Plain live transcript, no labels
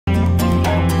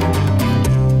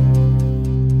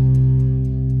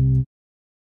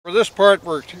For this part,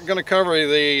 we're going to cover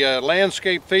the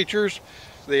landscape features.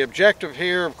 The objective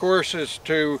here, of course, is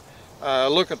to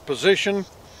look at position,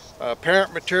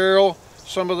 parent material,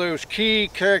 some of those key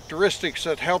characteristics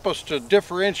that help us to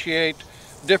differentiate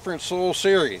different soil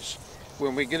series.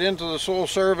 When we get into the soil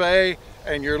survey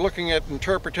and you're looking at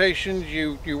interpretations,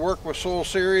 you work with soil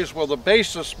series. Well, the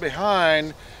basis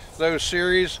behind those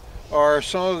series are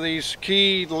some of these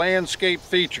key landscape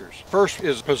features. First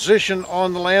is position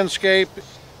on the landscape.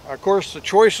 Of course, the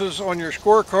choices on your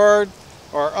scorecard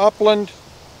are upland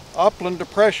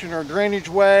depression or drainage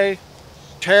way,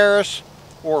 terrace,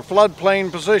 or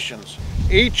floodplain positions.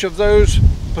 Each of those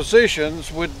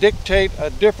positions would dictate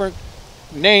a different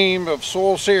name of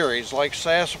soil series, like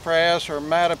sassafras or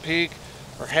Mattapique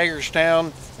or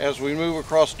Hagerstown, as we move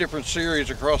across different series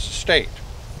across the state.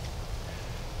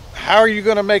 How are you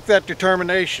going to make that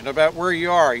determination about where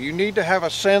you are? You need to have a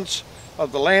sense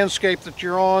of the landscape that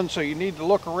you're on, so you need to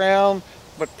look around,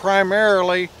 but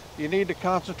primarily you need to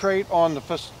concentrate on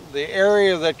the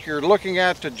area that you're looking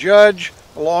at to judge,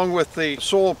 along with the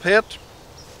soil pit.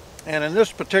 And in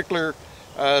this particular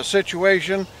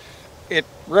situation, it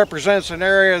represents an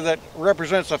area that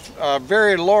represents a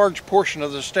very large portion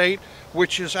of the state,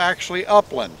 which is actually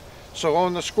upland. So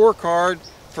on the scorecard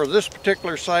for this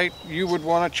particular site, you would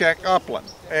want to check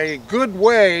upland. A good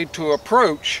way to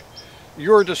approach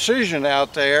your decision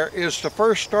out there is to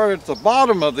first start at the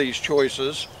bottom of these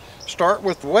choices. Start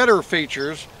with wetter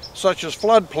features such as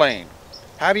floodplain.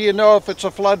 How do you know if it's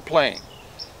a floodplain?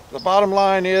 The bottom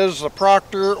line is the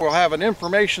proctor will have an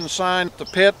information sign at the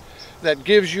pit that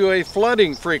gives you a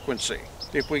flooding frequency.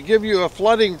 If we give you a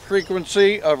flooding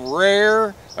frequency of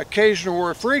rare, occasional,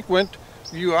 or frequent,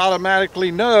 you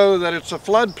automatically know that it's a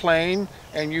floodplain,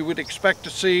 and you would expect to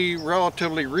see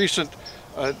relatively recent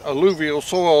alluvial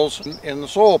soils in the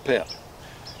soil pit.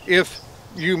 If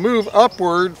you move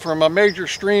upward from a major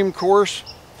stream course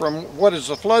from what is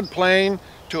a floodplain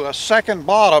to a second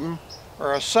bottom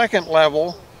or a second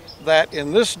level that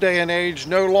in this day and age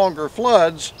no longer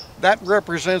floods, that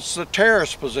represents the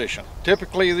terrace position.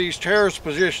 Typically these terrace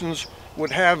positions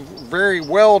would have very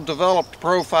well developed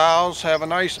profiles, have a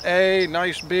nice A,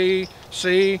 nice B,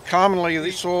 C. Commonly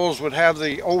these soils would have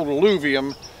the old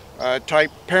alluvium type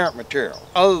parent material.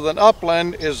 Other than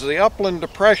upland is the upland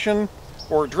depression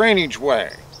or drainage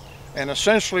way. And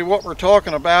essentially what we're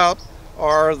talking about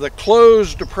are the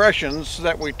closed depressions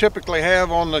that we typically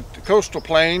have on the coastal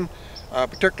plain,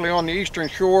 particularly on the eastern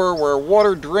shore, where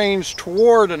water drains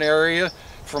toward an area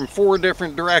from 4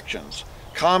 different directions.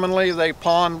 Commonly they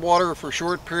pond water for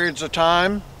short periods of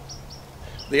time.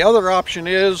 The other option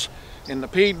is in the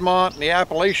Piedmont and the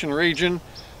Appalachian region.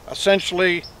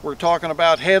 Essentially, we're talking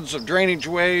about heads of drainage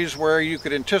ways where you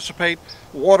could anticipate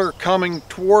water coming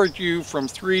toward you from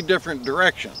 3 different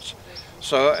directions.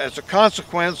 So as a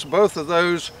consequence, both of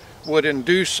those would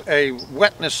induce a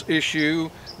wetness issue,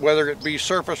 whether it be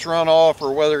surface runoff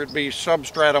or whether it be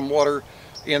substratum water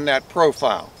in that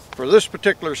profile. For this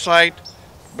particular site,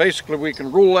 basically we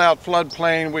can rule out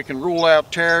floodplain, we can rule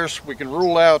out terrace, we can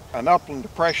rule out an upland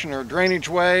depression or drainage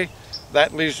way.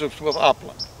 That leaves us with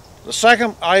upland. The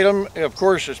second item, of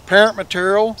course, is parent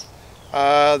material.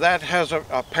 That has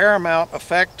a paramount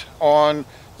effect on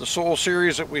the soil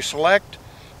series that we select.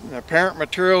 The parent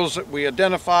materials that we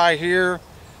identify here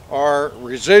are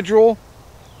residual,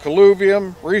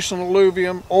 colluvium, recent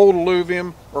alluvium, old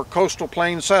alluvium, or coastal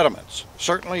plain sediments.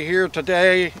 Certainly here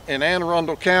today in Anne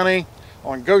Arundel County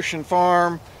on Goshen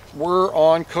Farm, we're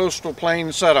on coastal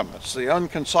plain sediments, the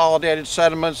unconsolidated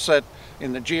sediments that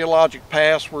in the geologic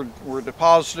past were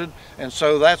deposited, and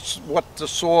so that's what the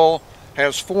soil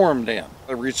has formed in.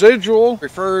 The residual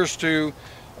refers to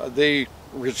the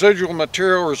residual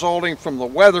material resulting from the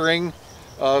weathering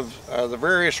of the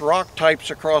various rock types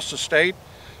across the state.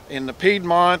 In the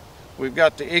Piedmont, we've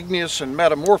got the igneous and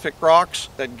metamorphic rocks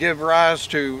that give rise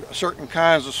to certain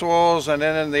kinds of soils, and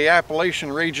then in the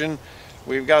Appalachian region,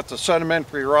 we've got the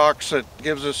sedimentary rocks that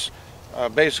gives us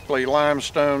basically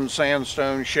limestone,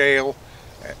 sandstone, shale,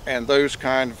 and those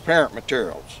kind of parent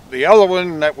materials. The other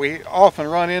one that we often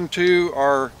run into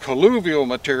are colluvial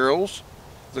materials.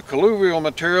 The colluvial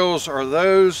materials are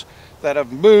those that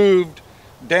have moved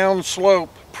downslope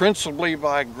principally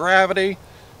by gravity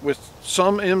with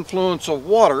some influence of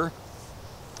water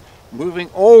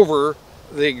moving over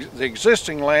the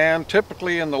existing land,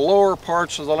 typically in the lower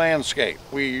parts of the landscape.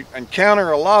 We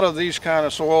encounter a lot of these kind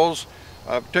of soils,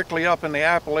 particularly up in the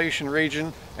Appalachian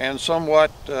region and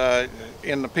somewhat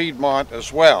in the Piedmont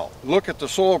as well. Look at the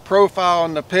soil profile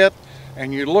in the pit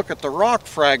and you look at the rock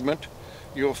fragment,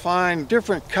 you'll find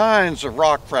different kinds of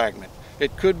rock fragment.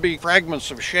 It could be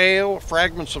fragments of shale,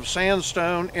 fragments of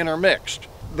sandstone intermixed.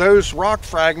 Those rock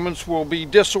fragments will be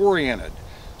disoriented.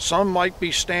 Some might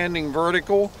be standing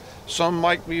vertical, some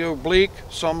might be oblique,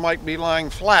 some might be lying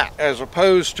flat, as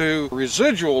opposed to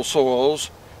residual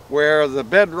soils where the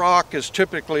bedrock is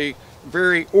typically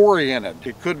very oriented.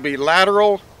 It could be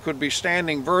lateral, could be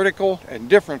standing vertical in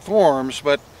different forms,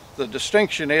 but the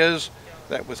distinction is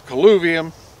that with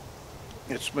colluvium,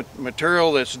 it's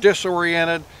material that's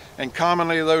disoriented, and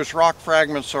commonly those rock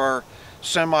fragments are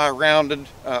semi-rounded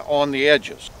on the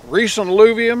edges. Recent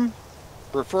alluvium,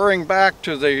 referring back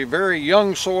to the very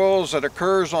young soils that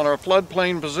occurs on our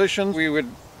floodplain position, we would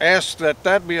ask that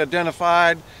that be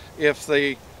identified if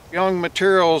the young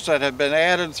materials that have been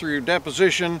added through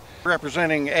deposition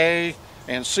representing A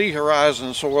and C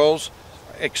horizon soils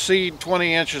exceed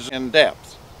 20 inches in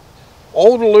depth.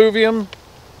 Old alluvium,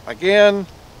 again,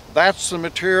 that's the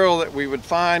material that we would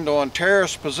find on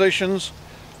terrace positions.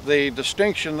 The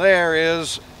distinction there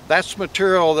is that's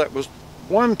material that was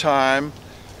one time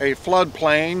a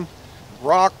floodplain.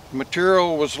 Rock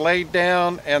material was laid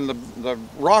down, and the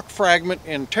rock fragment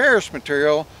in terrace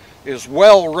material is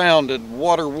well-rounded,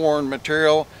 water-worn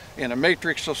material in a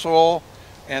matrix of soil.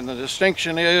 And the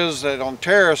distinction is that on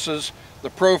terraces, the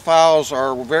profiles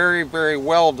are very, very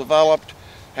well developed,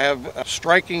 have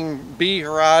striking B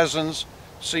horizons,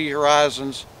 C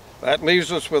horizons. That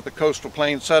leaves us with the coastal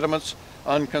plain sediments,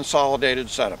 unconsolidated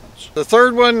sediments. The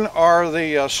third one are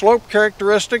the slope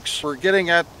characteristics. We're getting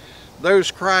at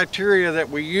those criteria that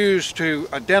we use to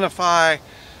identify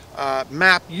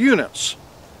map units,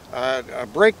 a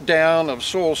breakdown of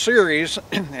soil series,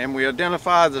 and we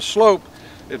identify the slope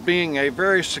as being a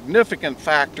very significant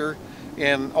factor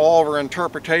in all of our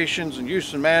interpretations and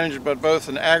use and management, both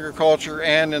in agriculture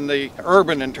and in the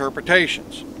urban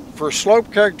interpretations. For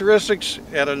slope characteristics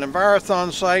at an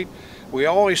Envirothon site, we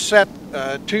always set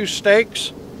 2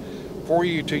 stakes for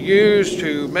you to use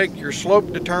to make your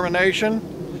slope determination.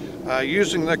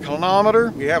 Using the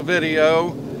clinometer, we have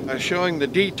video showing the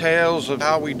details of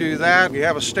how we do that. We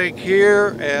have a stake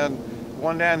here and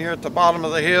one down here at the bottom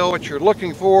of the hill. What you're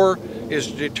looking for is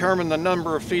to determine the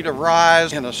number of feet of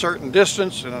rise in a certain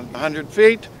distance, in 100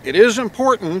 feet. It is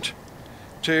important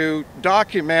to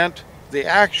document the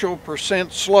actual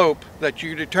percent slope that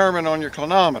you determine on your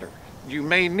clinometer. You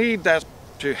may need that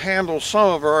to handle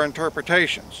some of our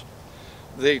interpretations.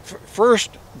 The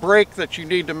first break that you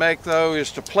need to make, though,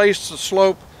 is to place the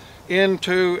slope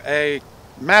into a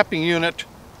mapping unit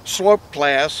slope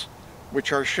class,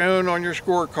 which are shown on your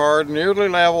scorecard, nearly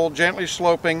level, gently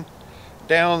sloping,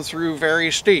 down through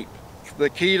very steep. The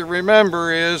key to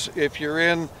remember is if you're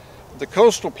in the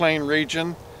coastal plain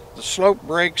region, the slope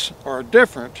breaks are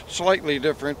different, slightly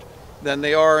different, than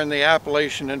they are in the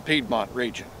Appalachian and Piedmont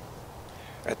region.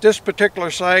 At this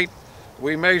particular site,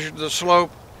 we measured the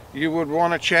slope. You would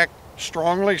want to check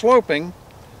strongly sloping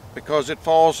because it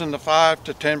falls in the 5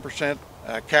 to 10%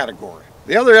 category.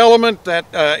 The other element that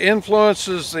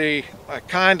influences the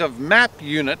kind of map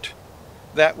unit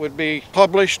that would be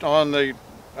published on the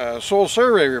soil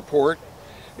survey report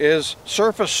is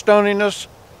surface stoniness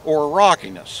or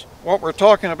rockiness. What we're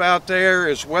talking about there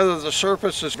is whether the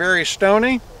surface is very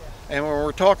stony, and when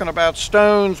we're talking about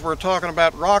stones, we're talking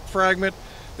about rock fragment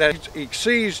that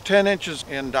exceeds 10 inches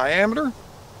in diameter,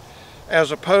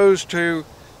 as opposed to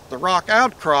the rock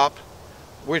outcrop,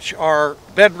 which are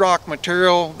bedrock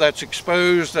material that's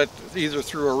exposed that either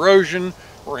through erosion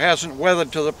or hasn't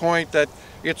weathered to the point that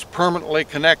it's permanently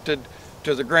connected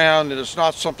to the ground, and it's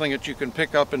not something that you can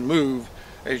pick up and move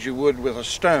as you would with a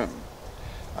stone.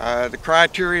 The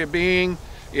criteria being,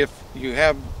 if you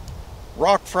have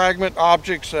rock fragment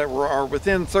objects that are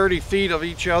within 30 feet of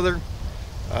each other,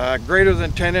 greater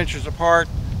than 10 inches apart,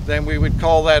 then we would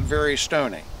call that very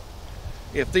stony.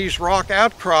 If these rock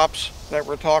outcrops that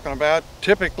we're talking about,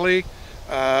 typically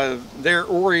they're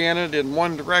oriented in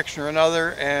one direction or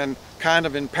another and kind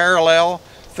of in parallel,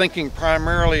 thinking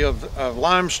primarily of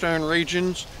limestone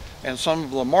regions and some of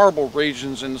the marble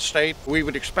regions in the state, we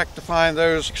would expect to find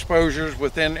those exposures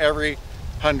within every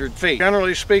 100 feet.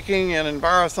 Generally speaking, in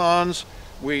Envirothons,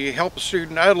 we help the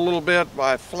student out a little bit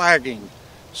by flagging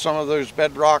some of those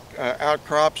bedrock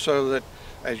outcrops so that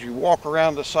as you walk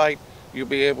around the site, you'll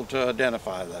be able to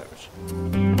identify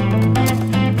those.